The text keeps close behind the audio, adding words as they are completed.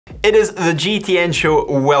It is the GTN Show,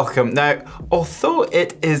 welcome. Now, although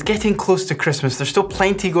it is getting close to Christmas, there's still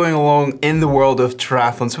plenty going along in the world of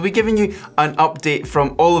triathlon. So we'll be giving you an update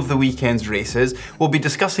from all of the weekend's races. We'll be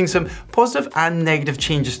discussing some positive and negative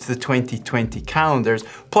changes to the 2020 calendars,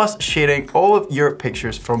 plus sharing all of your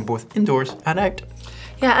pictures from both indoors and out.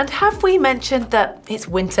 Yeah, and have we mentioned that it's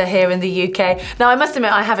winter here in the UK? Now, I must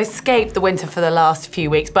admit, I have escaped the winter for the last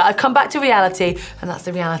few weeks, but I've come back to reality, and that's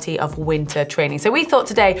the reality of winter training. So we thought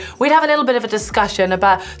today we'd have a little bit of a discussion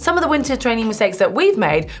about some of the winter training mistakes that we've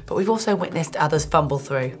made, but we've also witnessed others fumble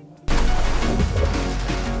through.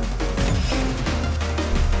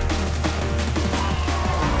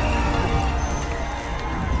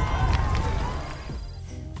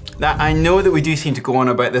 Now, I know that we do seem to go on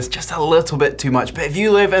about this just a little bit too much, but if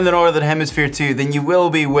you live in the Northern Hemisphere too, then you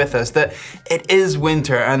will be with us that it is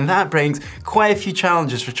winter, and that brings quite a few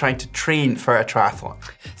challenges for trying to train for a triathlon.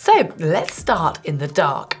 So let's start in the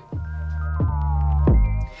dark.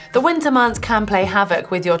 The winter months can play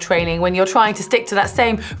havoc with your training when you're trying to stick to that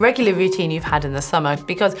same regular routine you've had in the summer,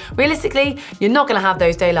 because realistically, you're not going to have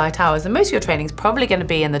those daylight hours, and most of your training is probably going to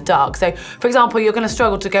be in the dark. So, for example, you're going to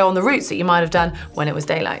struggle to go on the routes that you might have done when it was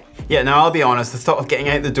daylight. Yeah, now I'll be honest, the thought of getting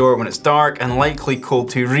out the door when it's dark and likely cold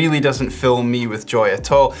too really doesn't fill me with joy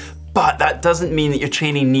at all. But that doesn't mean that your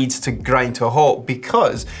training needs to grind to a halt,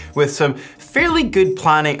 because with some fairly good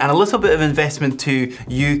planning and a little bit of investment too,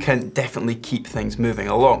 you can definitely keep things moving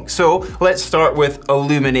along. So let's start with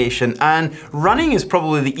illumination, and running is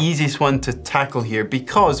probably the easiest one to tackle here,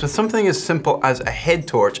 because with something as simple as a head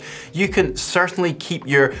torch, you can certainly keep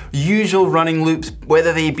your usual running loops,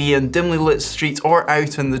 whether they be in dimly lit streets or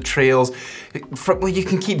out on the trails, well, you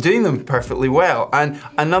can keep doing them perfectly well. And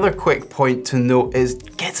another quick point to note is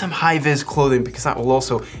get some high-vis clothing, because that will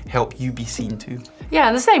also help you be seen too. Yeah,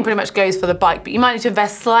 and the same pretty much goes for the bike, but you might need to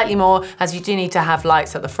invest slightly more, as you do need to have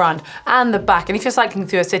lights at the front and the back. And if you're cycling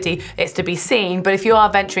through a city, it's to be seen, but if you are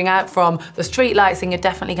venturing out from the street lights, then you're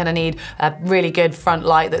definitely going to need a really good front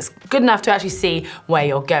light that's good enough to actually see where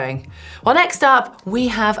you're going. Well, next up, we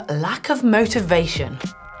have lack of motivation.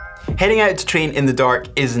 Heading out to train in the dark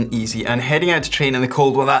isn't easy, and heading out to train in the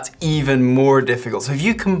cold, well, that's even more difficult. So if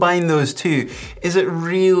you combine those two, is it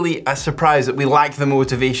really a surprise that we lack the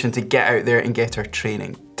motivation to get out there and get our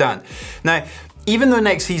training done? Now, even though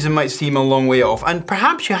next season might seem a long way off, and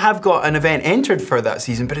perhaps you have got an event entered for that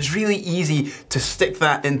season, but it's really easy to stick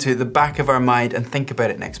that into the back of our mind and think about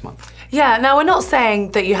it next month. Yeah, now we're not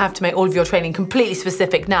saying that you have to make all of your training completely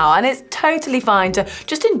specific now, and it's totally fine to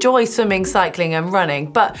just enjoy swimming, cycling and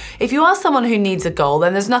running. But if you are someone who needs a goal,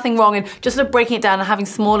 then there's nothing wrong in just sort of breaking it down and having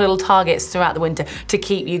small little targets throughout the winter to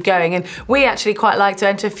keep you going. And we actually quite like to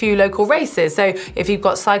enter a few local races. So if you've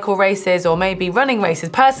got cycle races or maybe running races,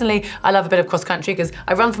 personally, I love a bit of cross country because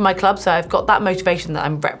I run for my club, so I've got that motivation that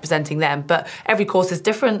I'm representing them. But every course is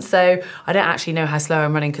different, so I don't actually know how slow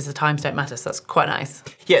I'm running because the times don't matter, so that's quite nice.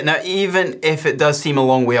 Yeah, now even if it does seem a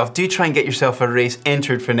long way off, do try and get yourself a race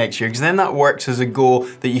entered for next year, because then that works as a goal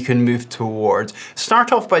that you can move towards.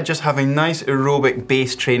 Start off by just having nice aerobic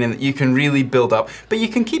base training that you can really build up, but you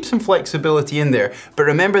can keep some flexibility in there. But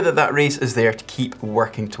remember that that race is there to keep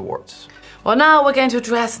working towards. Well, now we're going to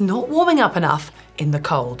address not warming up enough in the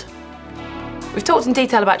cold. We've talked in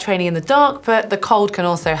detail about training in the dark, but the cold can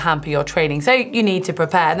also hamper your training, so you need to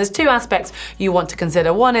prepare. And there's two aspects you want to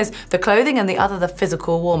consider. One is the clothing and the other the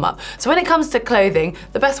physical warm-up. So when it comes to clothing,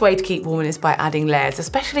 the best way to keep warm is by adding layers,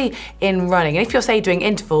 especially in running. And if you're, say, doing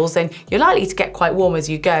intervals, then you're likely to get quite warm as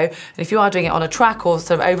you go. And if you are doing it on a track or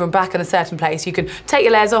sort of over and back in a certain place, you can take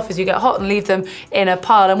your layers off as you get hot and leave them in a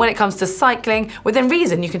pile. And when it comes to cycling, within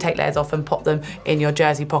reason, you can take layers off and pop them in your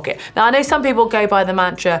jersey pocket. Now, I know some people go by the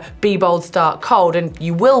mantra, be bold, start cold, and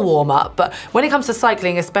you will warm up, but when it comes to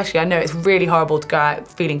cycling especially, I know it's really horrible to go out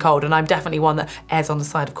feeling cold, and I'm definitely one that errs on the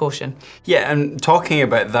side of caution. Yeah, and talking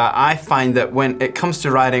about that, I find that when it comes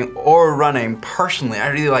to riding or running, personally, I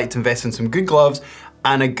really like to invest in some good gloves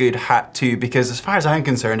and a good hat too, because as far as I'm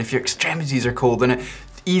concerned, if your extremities are cold, then it's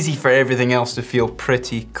easy for everything else to feel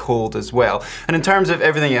pretty cold as well. And in terms of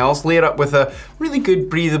everything else, layer up with a really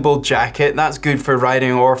good breathable jacket. That's good for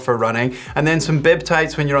riding or for running. And then some bib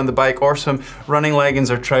tights when you're on the bike, or some running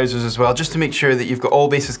leggings or trousers as well, just to make sure that you've got all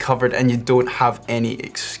bases covered and you don't have any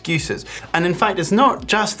excuses. And in fact, it's not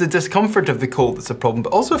just the discomfort of the cold that's a problem,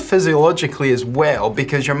 but also physiologically as well,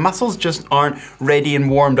 because your muscles just aren't ready and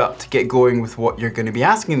warmed up to get going with what you're going to be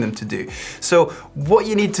asking them to do. So what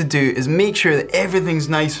you need to do is make sure that everything's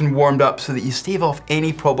nice and warmed up so that you stave off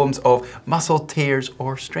any problems of muscle tears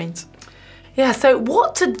or strains. Yeah, so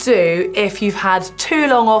what to do if you've had too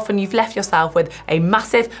long off and you've left yourself with a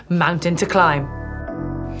massive mountain to climb?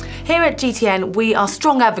 Here at GTN, we are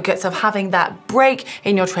strong advocates of having that break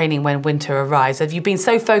in your training when winter arrives. If you've been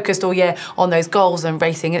so focused all year on those goals and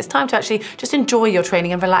racing, it's time to actually just enjoy your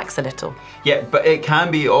training and relax a little. Yeah, but it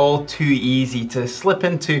can be all too easy to slip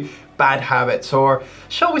into bad habits, or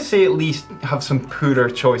shall we say at least have some poorer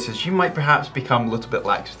choices. You might perhaps become a little bit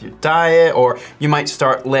lax with your diet, or you might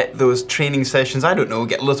start let those training sessions, I don't know,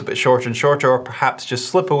 get a little bit shorter and shorter, or perhaps just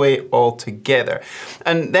slip away altogether.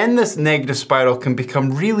 And then this negative spiral can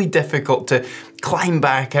become really difficult to climb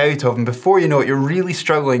back out of, and before you know it, you're really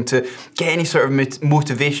struggling to get any sort of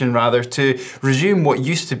motivation rather to resume what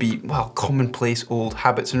used to be, well, commonplace old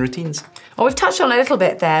habits and routines. Well, we've touched on it a little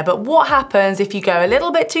bit there, but what happens if you go a little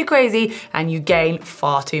bit too crazy and you gain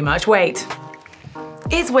far too much weight?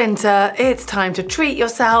 It's winter, it's time to treat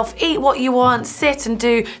yourself, eat what you want, sit and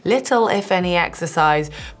do little if any exercise.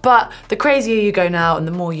 But the crazier you go now and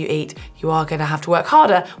the more you eat, you are going to have to work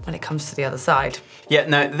harder when it comes to the other side. Yeah,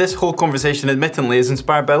 now this whole conversation admittedly is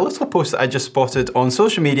inspired by a little post that I just spotted on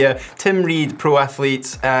social media, Tim Reed, pro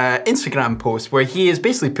athlete's Instagram post, where he has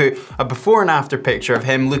basically put a before and after picture of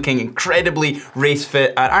him looking incredibly race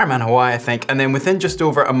fit at Ironman Hawaii, I think, and then within just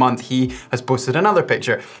over a month he has posted another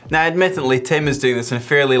picture. Now admittedly, Tim is doing this in a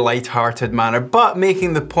fairly light-hearted manner, but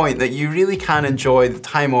making the point that you really can enjoy the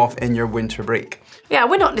time off in your winter break. Yeah,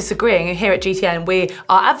 we're not disagreeing. Here at GTN, we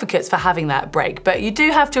are advocates for having that break, but you do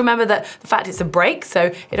have to remember that the fact it's a break,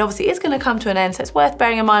 so it obviously is going to come to an end, so it's worth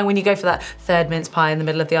bearing in mind when you go for that third mince pie in the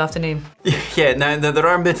middle of the afternoon. Yeah, now there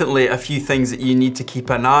are admittedly a few things that you need to keep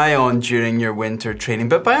an eye on during your winter training,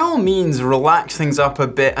 but by all means relax things up a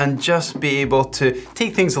bit and just be able to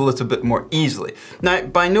take things a little bit more easily. Now,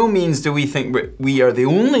 by no means do we think we are the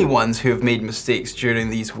only ones who have made mistakes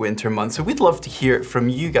during these winter months, so we'd love to hear it from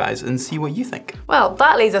you guys and see what you think. Well,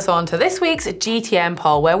 that leads us on to this week's GTN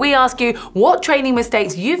poll, where we ask you what training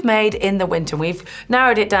mistakes you've made in the winter. We've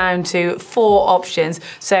narrowed it down to 4 options.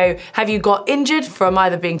 So have you got injured from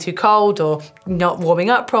either being too cold or not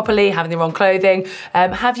warming up properly, having the wrong clothing?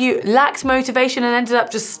 Have you lacked motivation and ended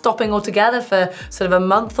up just stopping altogether for sort of a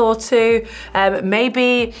month or 2?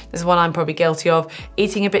 Maybe, this is one I'm probably guilty of,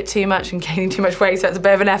 eating a bit too much and gaining too much weight, so it's a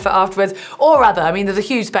bit of an effort afterwards. Or other, I mean, there's a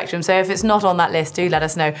huge spectrum, so if it's not on that list, do let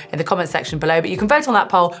us know in the comments section below. But you can vote on that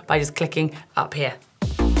poll by just clicking up here.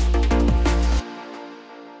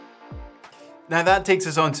 Now that takes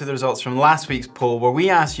us on to the results from last week's poll, where we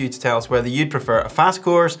asked you to tell us whether you'd prefer a fast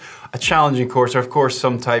course, a challenging course, or of course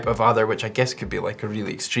some type of other, which I guess could be like a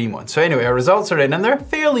really extreme one. So anyway, our results are in and they're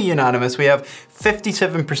fairly unanimous. We have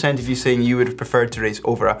 57% of you saying you would have preferred to race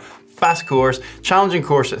over a fast course, challenging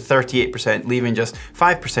course at 38%, leaving just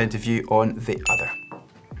 5% of you on the other.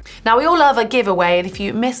 Now, we all love a giveaway, and if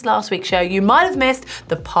you missed last week's show, you might have missed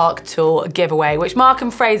the Park Tool giveaway, which Mark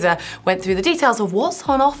and Fraser went through the details of what's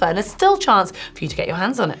on offer, and there's still a chance for you to get your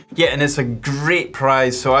hands on it. Yeah, and it's a great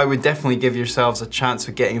prize, so I would definitely give yourselves a chance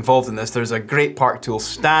of getting involved in this. There's a great Park Tool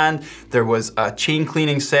stand, there was a chain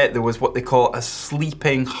cleaning set, there was what they call a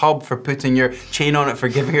sleeping hub for putting your chain on it for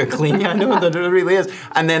giving it a clean. Yeah, I know that it really is.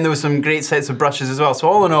 And then there was some great sets of brushes as well. So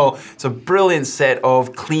all in all, it's a brilliant set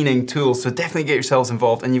of cleaning tools, so definitely get yourselves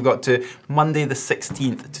involved, and you've got to Monday the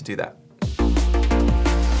 16th to do that.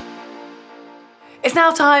 It's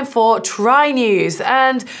now time for Tri News,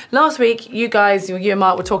 and last week you guys, you and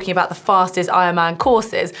Mark were talking about the fastest Ironman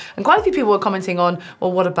courses, and quite a few people were commenting on,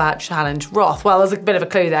 well, what about Challenge Roth? Well, there's a bit of a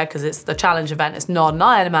clue there because it's the Challenge event, it's not an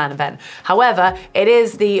Ironman event. However, it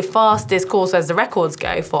is the fastest course as the records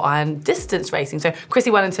go for iron distance racing. So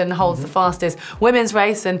Chrissy Wellington holds the fastest women's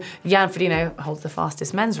race and Jan Frodeno holds the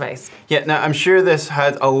fastest men's race. Yeah, now I'm sure this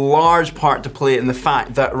had a large part to play in the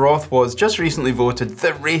fact that Roth was just recently voted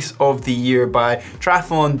the race of the year by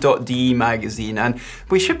Triathlon.de magazine, and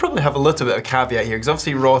we should probably have a little bit of a caveat here because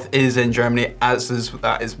obviously Roth is in Germany,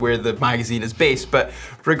 that is where the magazine is based, but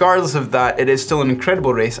regardless of that, it is still an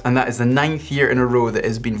incredible race, and that is the 9th year in a row that it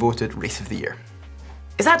has been voted race of the year.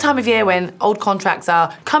 It's that time of year when old contracts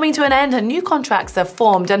are coming to an end and new contracts are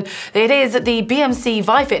formed, and it is the BMC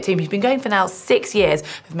Vifit team, who've been going for now 6 years,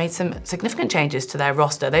 have made some significant changes to their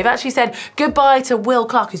roster. They've actually said goodbye to Will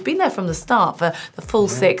Clark, who's been there from the start for the full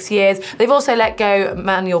 6 years. They've also let go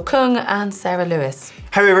Manuel Kung and Sarah Lewis.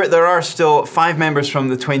 However, there are still 5 members from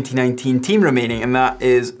the 2019 team remaining, and that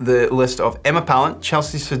is the list of Emma Pallant,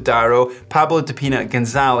 Chelsea Sodaro, Pablo Depina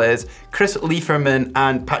Gonzalez, Chris Lieferman,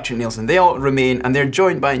 and Patrick Nielsen. They all remain, and they're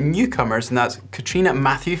joined by newcomers, and that's Katrina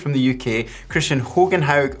Matthew from the UK, Christian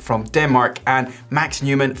Hogenhaug from Denmark, and Max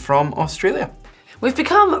Newman from Australia. We've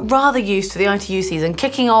become rather used to the ITU season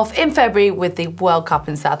kicking off in February with the World Cup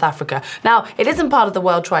in South Africa. Now, it isn't part of the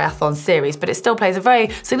World Triathlon series, but it still plays a very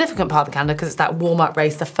significant part of the calendar because it's that warm-up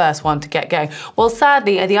race, the first one to get going. Well,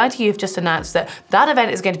 sadly, the ITU have just announced that that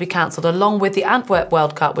event is going to be cancelled along with the Antwerp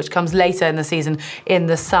World Cup, which comes later in the season in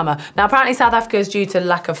the summer. Now, apparently South Africa is due to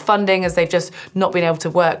lack of funding as they've just not been able to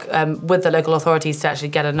work with the local authorities to actually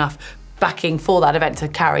get enough backing for that event to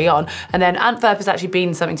carry on. And then Antwerp has actually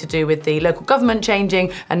been something to do with the local government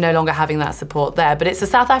changing and no longer having that support there. But it's the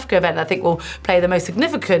South Africa event that I think will play the most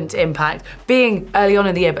significant impact, being early on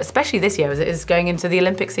in the year, but especially this year as it is going into the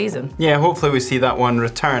Olympic season. Yeah, hopefully we see that one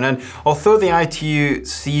return. And although the ITU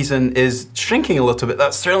season is shrinking a little bit,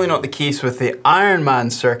 that's certainly not the case with the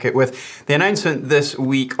Ironman circuit, with the announcement this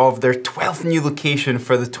week of their 12th new location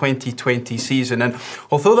for the 2020 season. And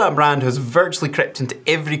although that brand has virtually crept into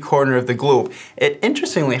every corner of the globe, it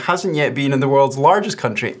interestingly hasn't yet been in the world's largest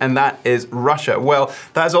country, and that is Russia. Well,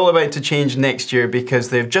 that's all about to change next year because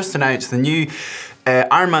they've just announced the new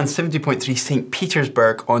Ironman 70.3 St.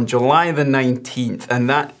 Petersburg on July the 19th, and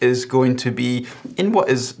that is going to be in what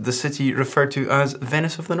is the city referred to as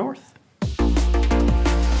Venice of the North.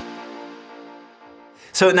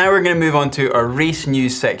 So now we're going to move on to our race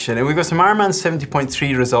news section, and we've got some Ironman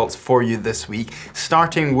 70.3 results for you this week,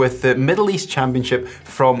 starting with the Middle East Championship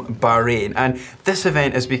from Bahrain. And this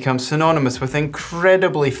event has become synonymous with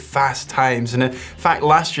incredibly fast times. And in fact,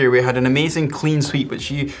 last year we had an amazing clean sweep,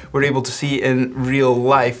 which you were able to see in real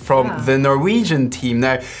life from the Norwegian team.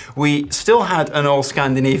 Now, we still had an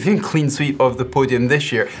all-Scandinavian clean sweep of the podium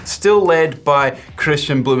this year, still led by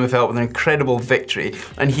Christian Blumenfeld with an incredible victory.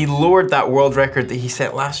 And he lowered that world record that he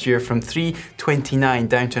set last year from 3:29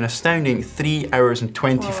 down to an astounding 3 hours and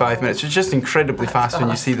 25 minutes. It's just incredibly fast when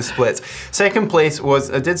you see the splits. Second place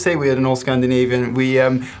was, I did say we had an all-Scandinavian, we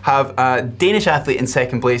have a Danish athlete in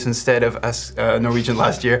second place instead of a Norwegian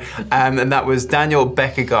last year, and that was Daniel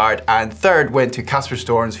Bekkegaard, and third went to Casper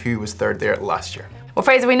Storms, who was third there last year. Well,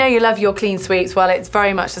 Fraser, we know you love your clean sweeps. Well, it's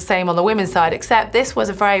very much the same on the women's side, except this was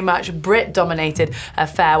a very much Brit-dominated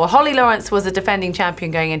affair. Well, Holly Lawrence was a defending champion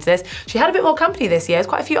going into this. She had a bit more company this year. There's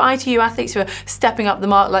quite a few ITU athletes who are stepping up the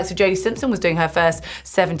mark, like Jodie Simpson was doing her first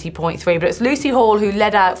 70.3, but it's Lucy Hall who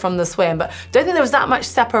led out from the swim. But don't think there was that much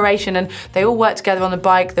separation, and they all worked together on the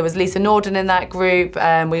bike. There was Lisa Norden in that group.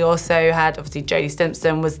 We also had, obviously, Jodie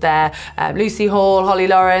Simpson was there, Lucy Hall, Holly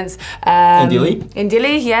Lawrence. India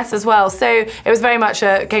Lee, yes, as well. So it was very much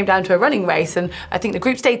came down to a running race, and I think the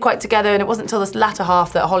group stayed quite together, and it wasn't until this latter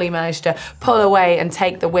half that Holly managed to pull away and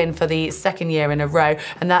take the win for the second year in a row,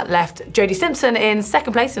 and that left Jodie Simpson in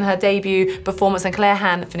second place in her debut performance, and Claire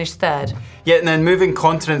Han finished third. Yeah, and then moving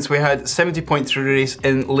continents, we had 70.3 race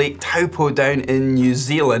in Lake Taupo down in New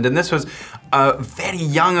Zealand, and this was a very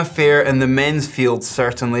young affair in the men's field,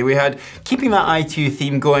 certainly. We had, keeping that ITU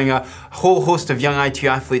theme going, a whole host of young ITU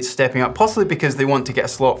athletes stepping up, possibly because they want to get a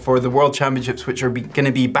slot for the World Championships, which are going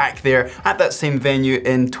to be back there at that same venue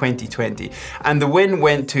in 2020. And the win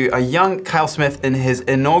went to a young Kyle Smith in his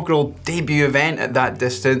inaugural debut event at that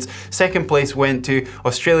distance. Second place went to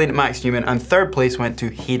Australian Max Newman, and third place went to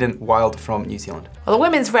Hayden Wild from New Zealand. Well, the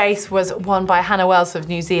women's race was won by Hannah Wells of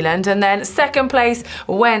New Zealand, and then second place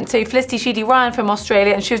went to Felicity Sheedy Ryan from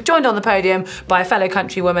Australia, and she was joined on the podium by fellow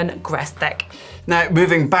countrywoman Grestec. Now,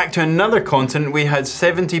 moving back to another continent, we had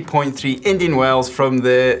 70.3 Indian Wells from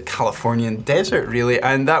the Californian desert, really,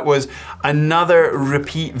 and that was another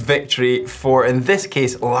repeat victory for, in this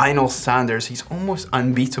case, Lionel Sanders. He's almost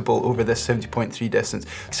unbeatable over this 70.3 distance.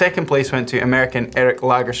 Second place went to American Erik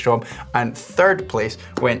Lagerstrom, and third place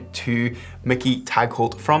went to Mickey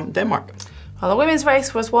Tagholt from Denmark. Well, the women's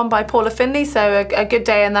race was won by Paula Finley, so a good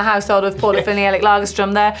day in the household of Paula Finley, Erik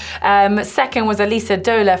Lagerstrom there. Second was Elisa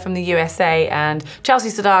Dola from the USA, and Chelsea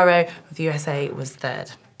Sodaro of the USA was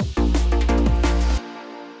third.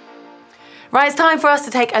 Right, it's time for us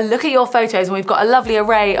to take a look at your photos, and we've got a lovely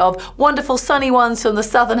array of wonderful sunny ones from the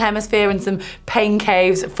southern hemisphere and some pain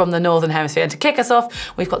caves from the northern hemisphere. And to kick us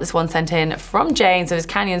off, we've got this one sent in from James of his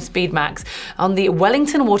Canyon Speedmax on the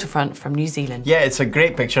Wellington waterfront from New Zealand. Yeah, it's a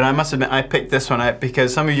great picture. I must admit, I picked this one out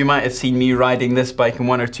because some of you might have seen me riding this bike in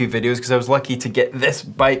one or two videos, because I was lucky to get this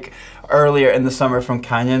bike earlier in the summer from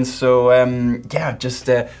Canyon. So yeah, just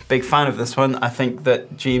a big fan of this one. I think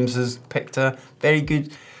that James has picked a very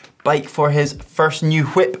good bike for his first new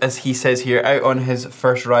whip, as he says here, out on his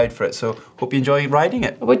first ride for it. So hope you enjoy riding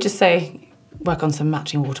it. I would just say work on some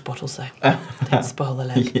matching water bottles though. Don't spoil the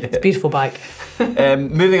leg. Yeah. It's a beautiful bike.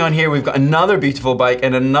 Moving on here, we've got another beautiful bike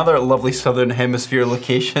in another lovely southern hemisphere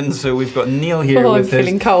location. So we've got Neil here with his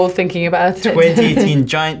feeling cold thinking about it. 2018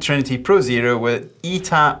 Giant Trinity Pro Zero with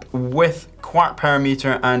E-Tap with quark power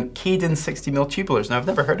meter, and Caden 60mm tubulars. Now, I've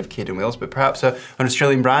never heard of Caden wheels, but perhaps an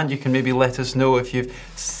Australian brand. You can maybe let us know if you've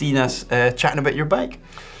seen us chatting about your bike.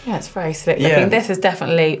 Yeah, it's very slick looking. This is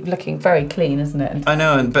definitely looking very clean, isn't it? I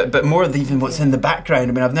know, but more of even what's in the background.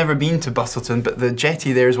 I mean, I've never been to Bustleton, but the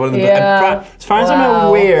jetty there is one of the... As far as I'm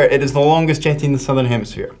aware, it is the longest jetty in the Southern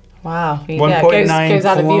Hemisphere. Wow. 1.9 goes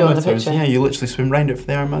out of view on the kilometres. picture. Yeah, you literally swim round it for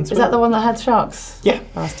the Ironman swim. Is that the one that had sharks? Yeah.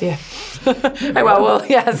 Last year. Oh, well,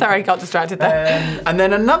 yeah, sorry, got distracted there. And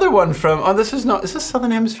then another one from, is this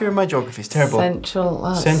Southern Hemisphere? My geography's terrible. Central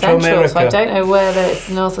America. So I don't know whether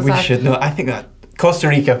it's north or south. We should know. I think that Costa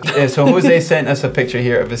Rica. So Jose sent us a picture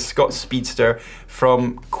here of his Scott Speedster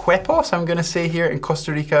from Quepos, I'm going to say, here in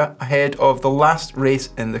Costa Rica, ahead of the last race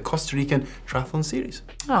in the Costa Rican Triathlon Series.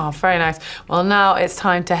 Oh, very nice. Well, now it's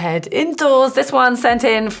time to head indoors. This one sent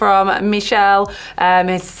in from Michelle.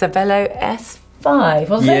 It's Cervelo S5.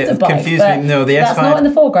 Well, yeah, confused me. No, the that's S5 not in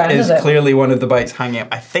the foreground, is it? Clearly one of the bikes hanging up.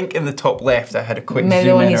 I think in the top left, I had a quick maybe zoom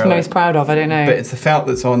the one in he's earlier. most proud of, I don't know. But it's the felt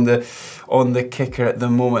that's on the kicker at the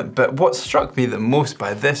moment. But what struck me the most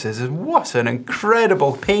by this is what an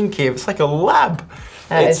incredible pain cave. It's like a lab.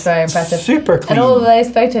 It's very impressive. Super clean. And all of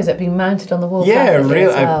those photos have been mounted on the wall. Yeah, really.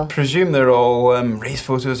 Well. I presume they're all race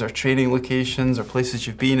photos or training locations or places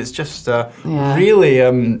you've been. It's just a really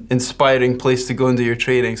inspiring place to go and do your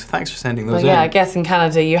training. So thanks for sending those in. Yeah, I guess in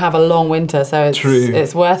Canada you have a long winter, so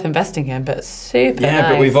it's worth investing in, but super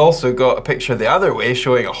nice. But we've also got a picture the other way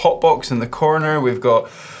showing a hot box in the corner. We've got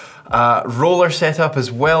roller setup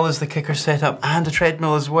as well as the kicker setup and a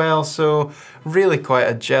treadmill as well. So really quite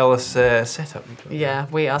a jealous setup. Yeah,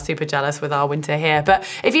 we are super jealous with our winter here. But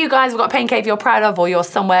if you guys have got a pain cave you're proud of, or you're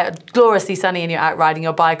somewhere gloriously sunny and you're out riding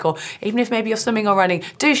your bike, or even if maybe you're swimming or running,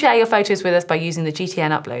 do share your photos with us by using the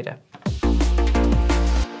GTN uploader.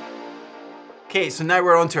 Okay, so now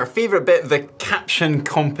we're on to our favourite bit, the caption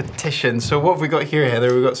competition. So what have we got here,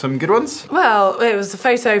 Heather? We've got some good ones? Well, it was a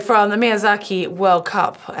photo from the Miyazaki World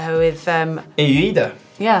Cup with... Aida.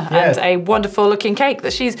 Yeah, and a wonderful looking cake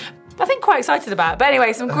that she's, I think, quite excited about. But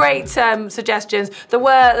anyway, some great suggestions. There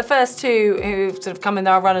were the first two who sort of come in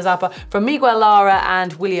there, our runners-up, are from Miguel Lara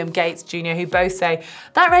and William Gates Jr., who both say,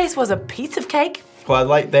 that race was a piece of cake. Well, I'd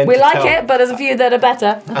like them to like it, but there's a few that are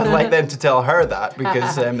better. I'd like them to tell her that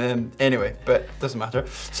because, anyway, but doesn't matter.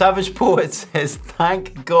 Savage Poet says,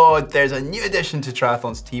 thank God there's a new addition to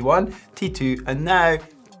Triathlon's T1, T2, and now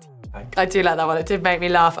I do like that one. It did make me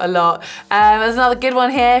laugh a lot. There's another good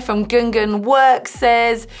one here from Gungan Works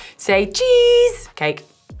says, say cheese, cake.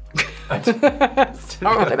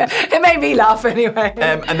 It made me laugh anyway.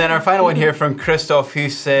 And then our final one here from Christoph, who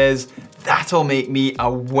says, that'll make me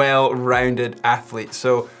a well-rounded athlete.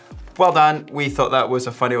 So well done. We thought that was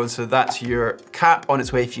a funny one. So that's your cap on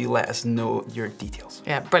its way if you let us know your details.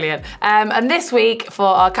 Yeah, brilliant. And this week for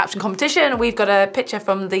our caption competition, we've got a picture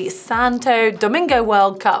from the Santo Domingo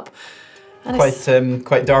World Cup. And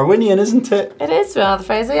quite Darwinian, isn't it? It is, rather,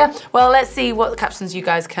 Fraser, yeah. Well, let's see what captions you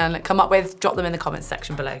guys can come up with. Drop them in the comments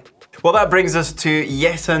section below. Well, that brings us to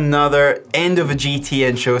yet another end of a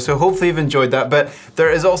GTN show, so hopefully you've enjoyed that, but there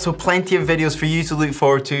is also plenty of videos for you to look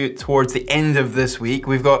forward to towards the end of this week.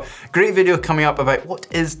 We've got a great video coming up about what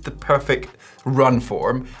is the perfect run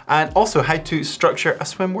form, and also how to structure a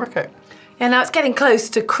swim workout. Yeah, now it's getting close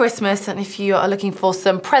to Christmas, and if you are looking for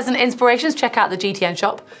some present inspirations, check out the GTN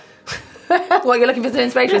shop. What, you're looking for some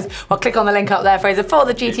inspirations? Well, click on the link up there, Fraser, for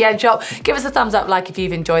the GTN shop. Give us a thumbs up like if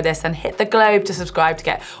you've enjoyed this, and hit the globe to subscribe to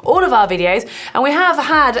get all of our videos. And we have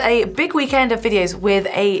had a big weekend of videos with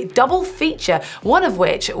a double feature, one of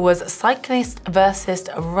which was cyclist versus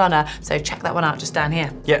runner. So check that one out just down here.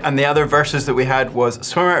 Yeah, and the other versus that we had was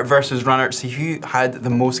swimmer versus runner, see who had the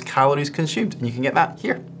most calories consumed. And you can get that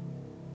here.